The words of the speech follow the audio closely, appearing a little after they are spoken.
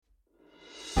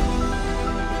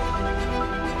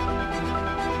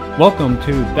Welcome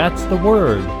to That's the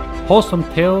Word, wholesome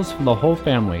tales for the whole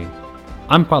family.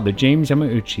 I'm Father James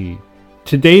Yamauchi.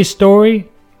 Today's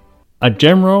story, a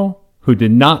general who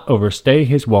did not overstay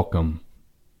his welcome.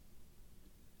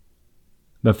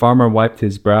 The farmer wiped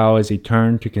his brow as he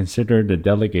turned to consider the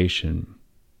delegation.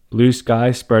 Blue sky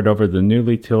spread over the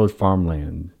newly tilled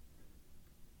farmland.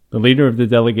 The leader of the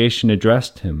delegation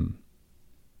addressed him.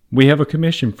 "We have a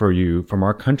commission for you from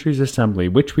our country's assembly,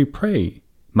 which we pray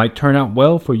might turn out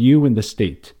well for you and the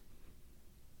state."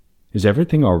 "Is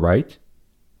everything all right?"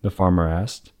 the farmer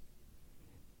asked.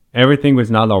 Everything was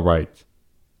not all right.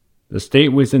 The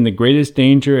state was in the greatest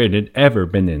danger it had ever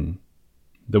been in.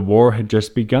 The war had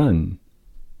just begun.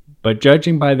 But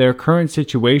judging by their current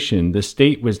situation, the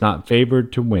state was not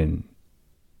favored to win.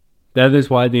 That is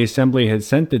why the assembly had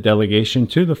sent the delegation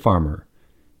to the farmer.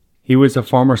 He was a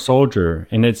former soldier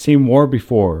and had seen war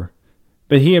before,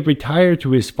 but he had retired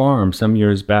to his farm some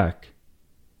years back.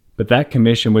 But that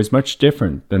commission was much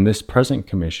different than this present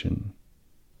commission.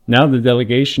 Now the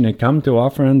delegation had come to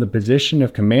offer him the position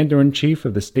of commander-in-chief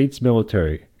of the state's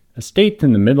military, a state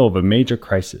in the middle of a major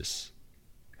crisis.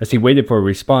 As he waited for a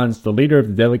response, the leader of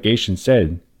the delegation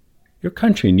said, "Your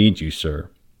country needs you, sir."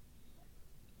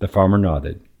 The farmer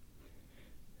nodded.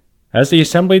 "As the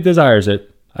assembly desires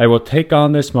it, I will take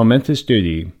on this momentous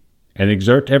duty and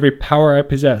exert every power I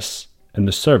possess in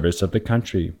the service of the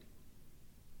country."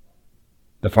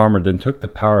 The farmer then took the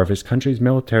power of his country's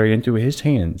military into his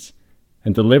hands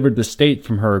and delivered the state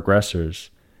from her aggressors,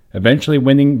 eventually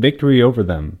winning victory over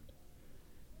them.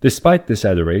 Despite this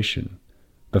adoration,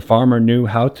 the farmer knew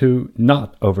how to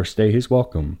not overstay his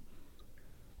welcome.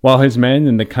 While his men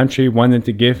in the country wanted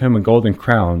to give him a golden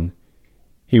crown,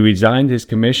 he resigned his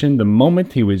commission the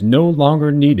moment he was no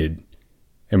longer needed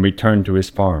and returned to his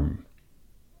farm.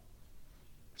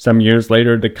 Some years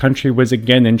later, the country was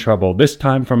again in trouble, this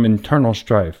time from internal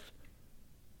strife.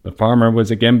 The farmer was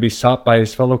again besought by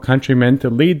his fellow countrymen to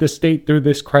lead the state through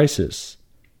this crisis.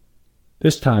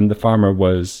 This time the farmer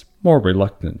was more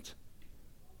reluctant.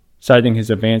 Citing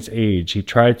his advanced age, he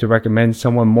tried to recommend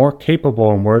someone more capable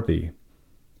and worthy.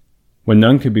 When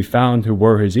none could be found who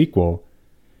were his equal,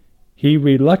 he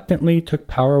reluctantly took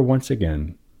power once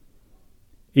again.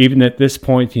 Even at this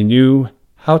point, he knew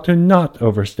how to not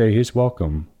overstay his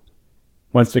welcome.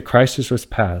 Once the crisis was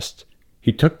past,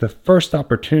 he took the first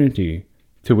opportunity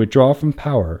to withdraw from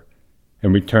power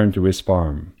and return to his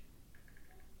farm.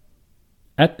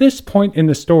 At this point in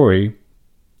the story,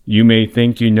 you may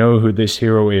think you know who this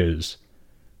hero is.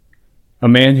 A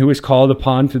man who was called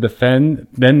upon to defend,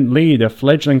 then lead a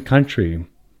fledgling country.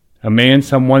 A man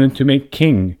some wanted to make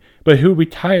king, but who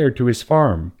retired to his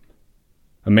farm.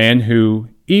 A man who,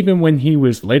 even when he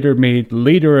was later made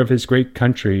leader of his great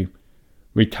country,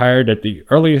 retired at the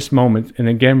earliest moment and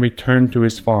again returned to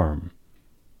his farm.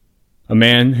 A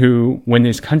man who, when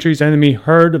his country's enemy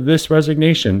heard of this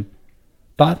resignation,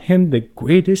 thought him the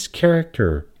greatest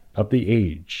character of the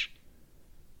age.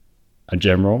 A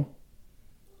general,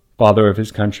 father of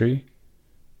his country,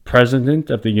 president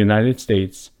of the United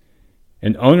States,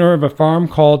 and owner of a farm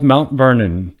called Mount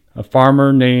Vernon, a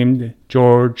farmer named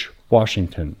George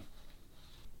Washington.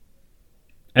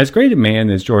 As great a man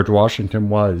as George Washington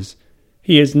was,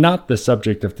 he is not the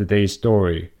subject of today's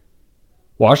story.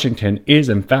 Washington is,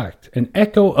 in fact, an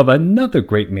echo of another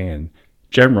great man,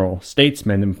 general,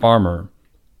 statesman, and farmer.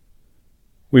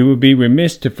 We would be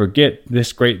remiss to forget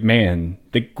this great man,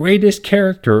 the greatest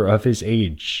character of his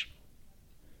age.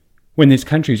 When his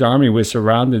country's army was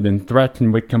surrounded and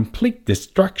threatened with complete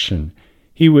destruction,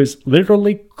 he was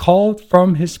literally called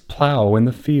from his plow in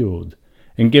the field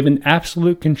and given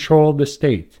absolute control of the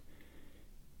state.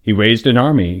 He raised an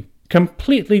army,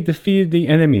 completely defeated the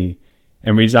enemy,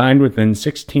 and resigned within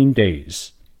 16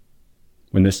 days.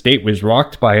 When the state was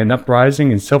rocked by an uprising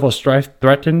and civil strife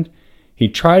threatened, he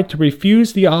tried to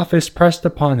refuse the office pressed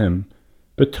upon him,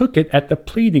 but took it at the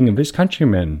pleading of his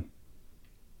countrymen.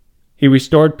 He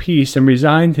restored peace and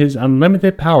resigned his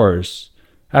unlimited powers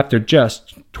after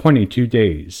just 22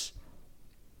 days.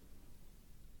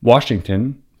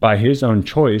 Washington, by his own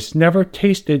choice, never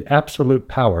tasted absolute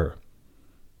power.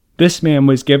 This man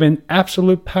was given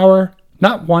absolute power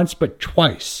not once but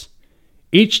twice,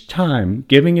 each time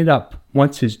giving it up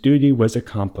once his duty was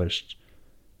accomplished.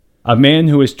 A man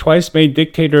who was twice made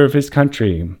dictator of his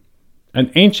country,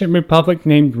 an ancient republic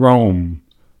named Rome,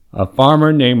 a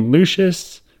farmer named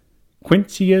Lucius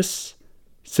Quintius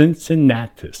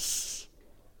Cincinnatus.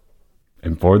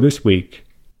 And for this week,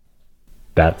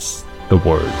 that's the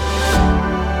word.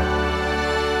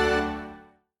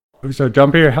 So,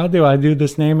 Jumper, how do I do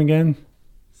this name again?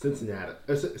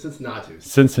 Cincinnatus.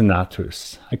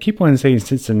 Cincinnatus. I keep wanting to say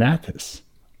Cincinnatus.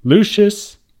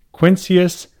 Lucius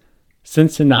Quintius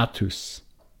Cincinnatus.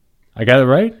 I got it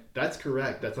right? That's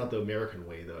correct. That's not the American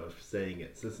way, though, of saying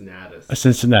it. Cincinnatus.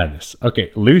 Cincinnatus.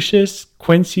 Okay, Lucius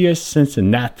Quintius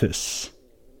Cincinnatus.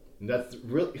 And that's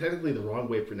really technically the wrong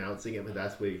way of pronouncing it, but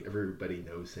that's the way everybody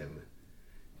knows him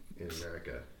in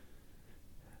America.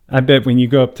 I bet when you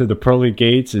go up to the pearly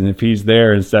gates and if he's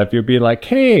there and stuff, you'll be like,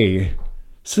 hey,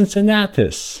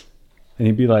 Cincinnatus. And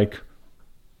he'd be like,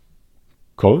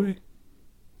 Koi?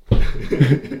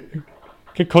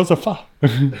 Que cosa fa?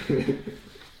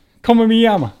 Como me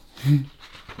llama?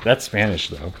 That's Spanish,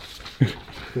 though. I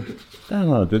don't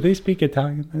know. Did they speak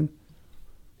Italian then?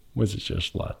 Was it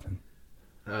just Latin?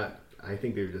 I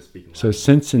think they were just speaking Latin. So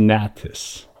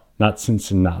Cincinnatus, not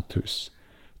Cincinnatus.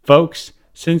 Folks,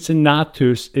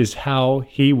 Cincinnatus is how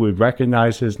he would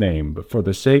recognize his name. But for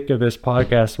the sake of this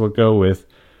podcast, we'll go with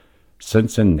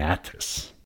Cincinnatus.